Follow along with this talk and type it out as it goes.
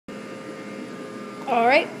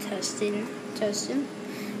Alright, testing.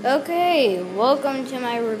 Okay, welcome to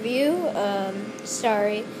my review.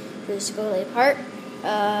 Sorry for the squiggly part.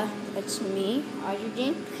 It's me,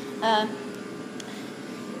 Audrey.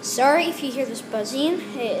 Sorry if you hear this buzzing.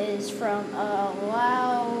 It is from a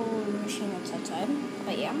loud machine that's outside.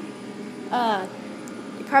 But yeah.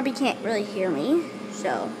 You probably can't really hear me,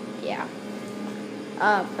 so yeah.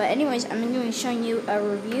 But anyways, I'm going to be showing you a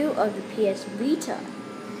review of the PS Vita.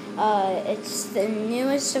 It's the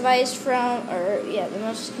newest device the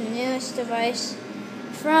most newest device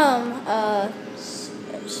from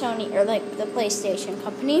Sony, or like the PlayStation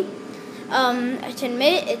company. I can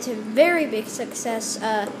admit it's a very big success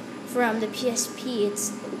from the PSP.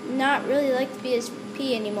 It's not really like the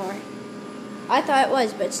PSP anymore. I thought it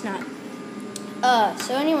was, but it's not.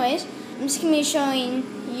 So anyways, I'm just going to be showing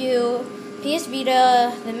you PS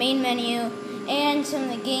Vita, the main menu, and some of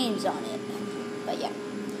the games on it. But yeah.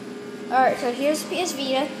 Alright, so here's PS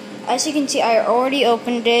Vita. As you can see, I already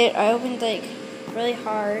opened it. I opened like really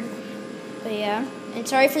hard. But yeah. And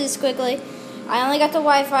sorry for the squiggly. I only got the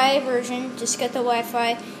Wi-Fi version. Just get the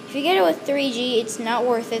Wi-Fi. If you get it with 3G, it's not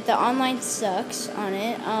worth it. The online sucks on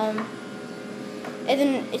it. And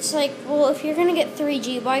then it's like, well, if you're gonna get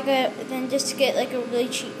 3G, then just get like a really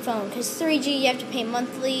cheap phone. Because 3G you have to pay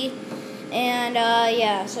monthly. And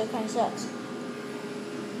yeah, so it kind of sucks.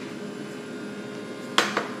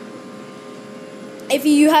 If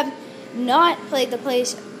you have not played the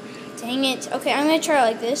place, dang it. Okay, I'm going to try it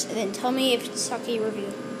like this, and then tell me if it's sucky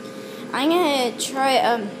review. I'm going to try,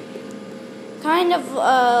 kind of,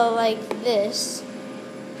 like this,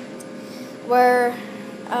 where,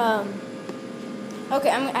 okay,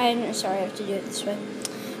 I'm sorry, I have to do it this way.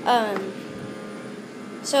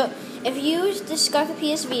 So, if you just got the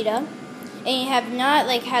PS Vita, and you have not,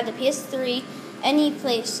 like, had the PS3, any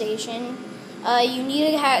PlayStation, you need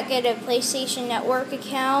to get a PlayStation Network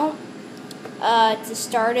account to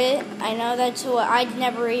start it. I know that's what I'd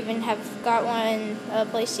never even have got one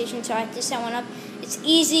PlayStation, so I had to set one up. It's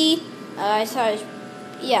easy. I thought,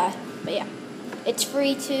 but yeah, it's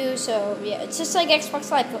free too. So yeah, it's just like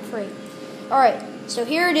Xbox Live but free. All right, so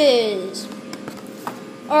here it is.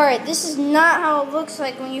 All right, this is not how it looks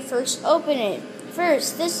like when you first open it.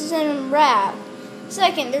 First, this is in wrap.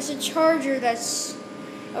 Second, there's a charger that's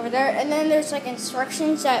over there, and then there's like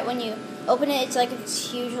instructions that when you open it, it's like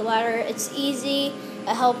this huge ladder. It's easy,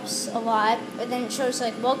 it helps a lot. And then it shows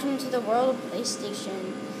like welcome to the world of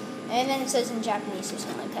PlayStation, and then it says in Japanese or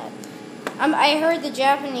something like that. I heard the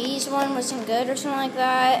Japanese one wasn't good or something like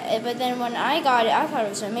that, but then when I got it, I thought it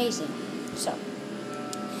was amazing. So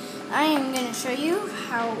I am going to show you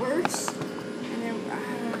how it works, and then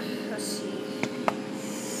let's see.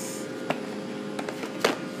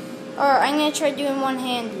 Or I'm going to try doing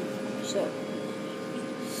one-handed. So,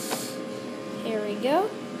 here we go.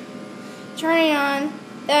 Turning on.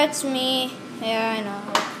 That's me. Yeah, I know.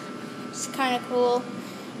 It's kind of cool.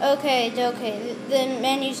 Okay. The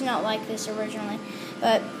menu's not like this originally.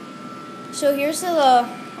 But, so here's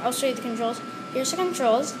I'll show you the controls. Here's the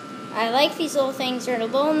controls. I like these little things. They're a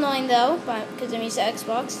little annoying though, because I'm used to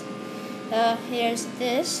Xbox. Here's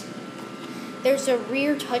this. There's a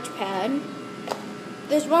rear touchpad.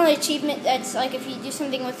 There's one achievement that's like if you do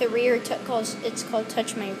something with the rear, it's called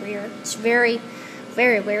Touch My Rear. It's very,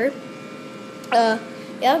 very weird. Yep,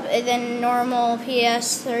 and then normal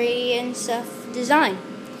PS3 and stuff design.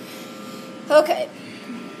 Okay.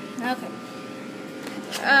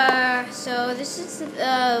 So this is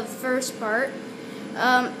the first part.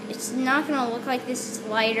 It's not gonna look like this. It's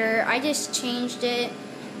lighter. I just changed it.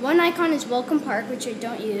 One icon is Welcome Park, which I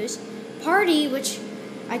don't use. Party, which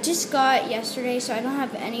I just got yesterday, so I don't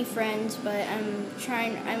have any friends, but I'm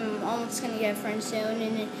almost going to get a friend soon,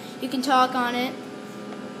 and you can talk on it.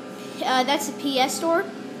 That's the PS Store.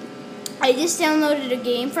 I just downloaded a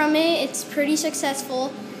game from it. It's pretty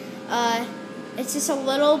successful. It's just a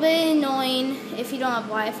little bit annoying if you don't have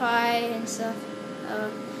Wi-Fi and stuff.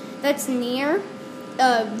 That's Near.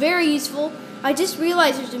 Very useful. I just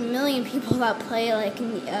realized there's a million people that play like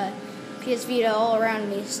PS Vita all around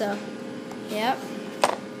me, so yep.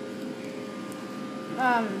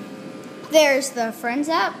 There's the Friends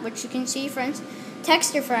app, which you can see friends.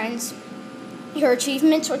 Text your friends. Your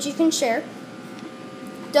achievements, which you can share.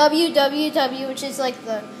 www, which is like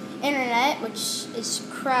the internet, which is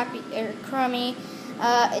crummy.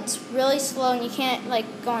 It's really slow and you can't like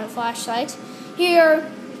go on flashlights. Here,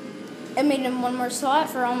 I made them one more slot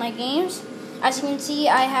for all my games. As you can see,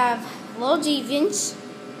 I have Little Deviants,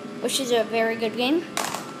 which is a very good game.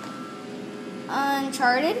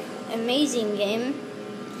 Uncharted, amazing game.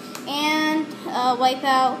 And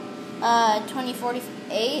Wipeout 2040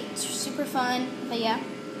 8. It's super fun, but yeah.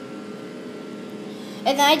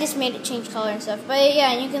 And then I just made it change color and stuff. But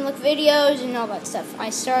yeah, and you can look videos and all that stuff. I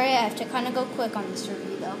have to kind of go quick on this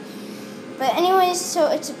review though. But anyways, so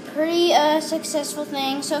it's a pretty successful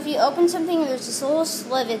thing. So if you open something, there's this little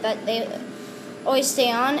slivet that they always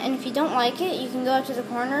stay on. And if you don't like it, you can go up to the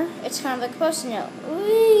corner. It's kind of like a post-it note.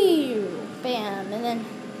 Woo! Bam! And then,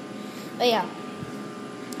 but yeah.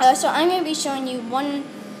 So I'm going to be showing you one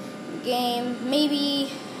game.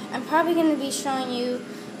 Maybe, I'm probably going to be showing you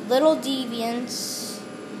Little Deviants.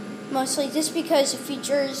 Mostly just because of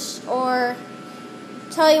features, or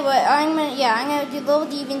tell you what, I'm gonna do Little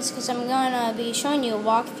Deviants because I'm gonna be showing you a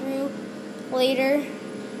walkthrough later.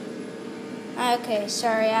 Okay,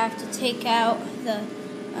 sorry, I have to take out the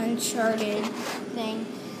Uncharted thing,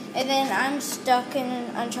 and then I'm stuck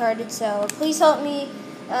in Uncharted. So please help me.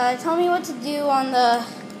 Tell me what to do on the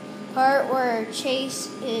part where Chase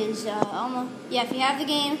is almost. Yeah, if you have the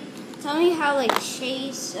game. Tell me how,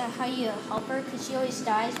 Chase, how you help her, because she always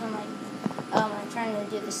dies when, I'm trying to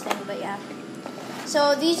do this thing, but yeah.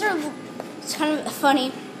 So, these are, it's kind of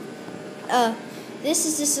funny. This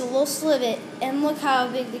is just a little slivet, and look how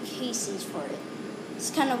big the case is for it. It's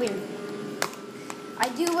kind of weird. I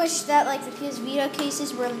do wish that, the PS Vita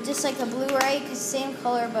cases were just like the Blu-ray, because same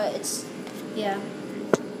color, but it's, yeah.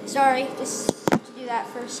 Sorry, just have to do that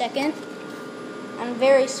for a second. I'm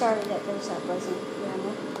very sorry that there's that buzzing.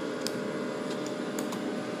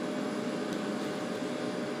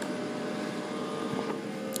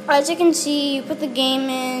 As you can see, you put the game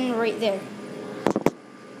in right there.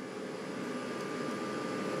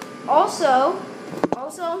 Also,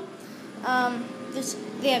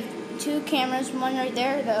 they have 2 cameras, one right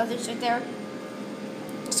there, the other's right there.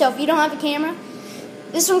 So if you don't have a camera,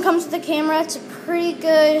 this one comes with a camera. It's a pretty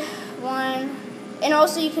good one, and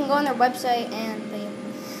also you can go on their website and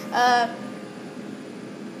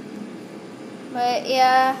but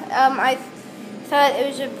yeah, I thought it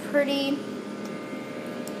was a pretty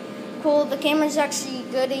cool. The camera's actually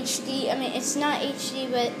good HD. I mean, it's not HD,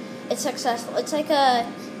 but it's successful. It's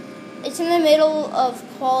it's in the middle of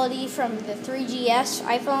quality from the 3GS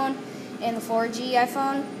iPhone and the 4G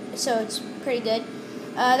iPhone, so it's pretty good.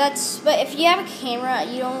 But if you have a camera,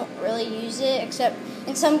 you don't really use it, except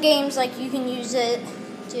in some games, you can use it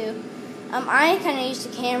too. I kind of use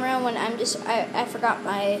the camera when I forgot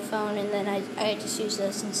my phone, and then I just use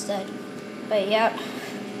this instead. But yeah.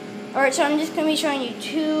 Alright, so I'm just going to be showing you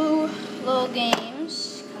 2 little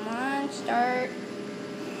games. Come on, start.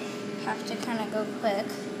 Have to kind of go quick.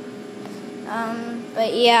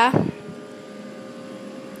 But yeah.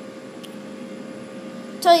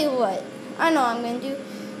 Tell you what, I know what I'm going to do.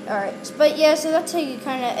 Alright, but yeah, so that's how you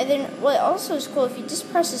kind of, and then what also is cool, if you just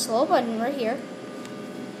press this little button right here,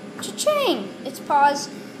 cha-ching! It's pause,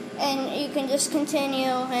 and you can just continue,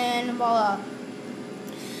 and voila.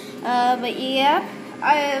 But yeah.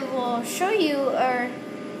 I will show you,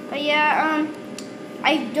 but yeah,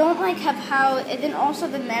 I don't like how, and then also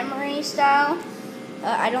the memory style,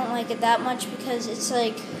 I don't like it that much because it's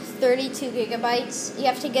 32 gigabytes. You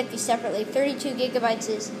have to get these separately. 32 gigabytes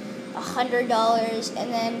is $100,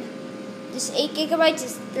 and then this 8 gigabytes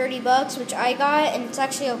is $30, which I got, and it's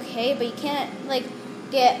actually okay, but you can't,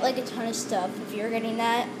 get, a ton of stuff if you're getting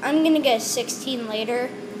that. I'm gonna get a 16 later,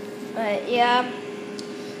 but yeah.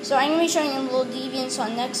 So I'm going to be showing you Little Deviants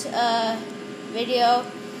on next video.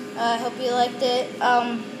 I hope you liked it.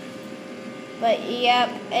 But yeah,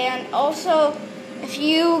 and also if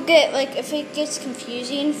you get if it gets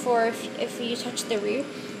confusing for if you touch the rear,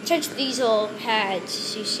 touch these little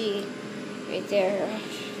pads you see right there.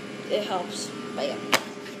 It helps. But yeah.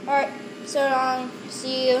 Alright, so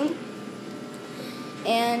see you.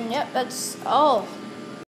 And yep, that's all.